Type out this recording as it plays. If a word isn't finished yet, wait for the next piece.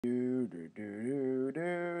Hey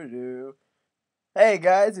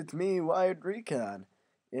guys, it's me, Recon,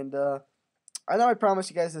 and I know I promised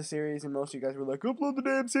you guys a series, and most of you guys were like, "Upload the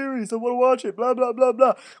damn series! I want to watch it!" Blah blah blah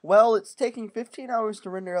blah. Well, it's taking 15 hours to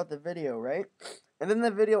render out the video, right? And then the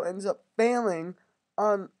video ends up failing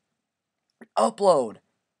on upload.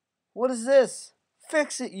 What is this?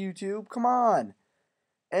 Fix it, YouTube! Come on!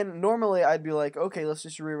 And normally I'd be like, okay, let's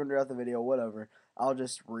just re-render out the video, whatever. I'll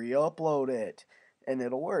just re-upload it, and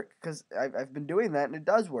it'll work, because I've been doing that, and it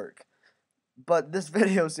does work. But this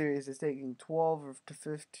video series is taking 12 to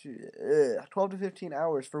 15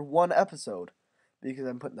 hours for one episode, because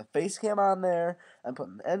I'm putting the face cam on there, I'm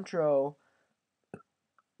putting the intro,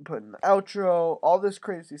 putting the outro, all this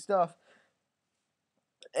crazy stuff.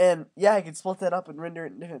 And yeah, I can split that up and render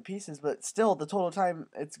it in different pieces, but still, the total time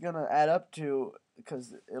it's gonna add up to,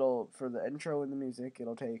 because for the intro and the music,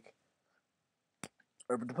 it'll take,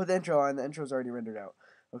 or to put the intro on, the intro's already rendered out.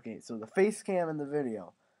 Okay, so the face cam and the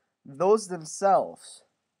video, those themselves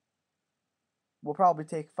will probably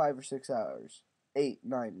take 5 or 6 hours. 8,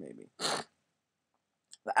 9 maybe.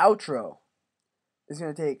 The outro is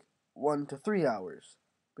going to take 1 to 3 hours,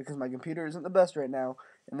 because my computer isn't the best right now,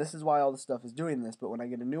 and this is why all this stuff is doing this, but when I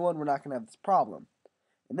get a new one, we're not going to have this problem.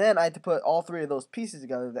 And then I had to put all 3 of those pieces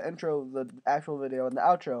together, the intro, the actual video, and the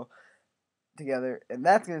outro together, and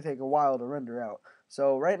that's going to take a while to render out.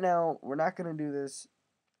 So right now, we're not going to do this.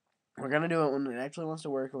 We're going to do it when it actually wants to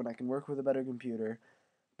work, when I can work with a better computer.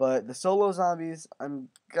 But the solo zombies, I'm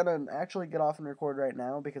going to actually get off and record right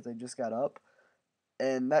now, because I just got up.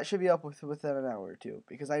 And that should be up within an hour or two,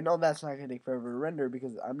 because I know that's not going to take forever to render,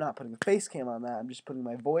 because I'm not putting a face cam on that. I'm just putting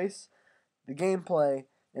my voice, the gameplay,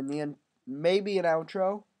 and maybe an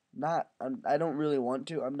outro. I don't really want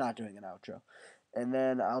to. I'm not doing an outro. And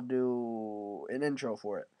then I'll do an intro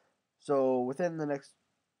for it. So within the next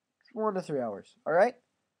 1 to 3 hours. Alright?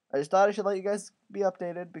 I just thought I should let you guys be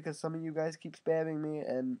updated, because some of you guys keep spamming me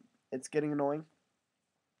and it's getting annoying.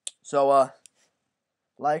 So,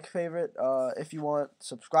 like, favorite if you want,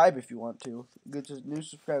 subscribe if you want to. New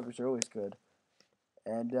subscribers are always good.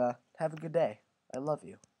 And have a good day. I love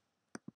you.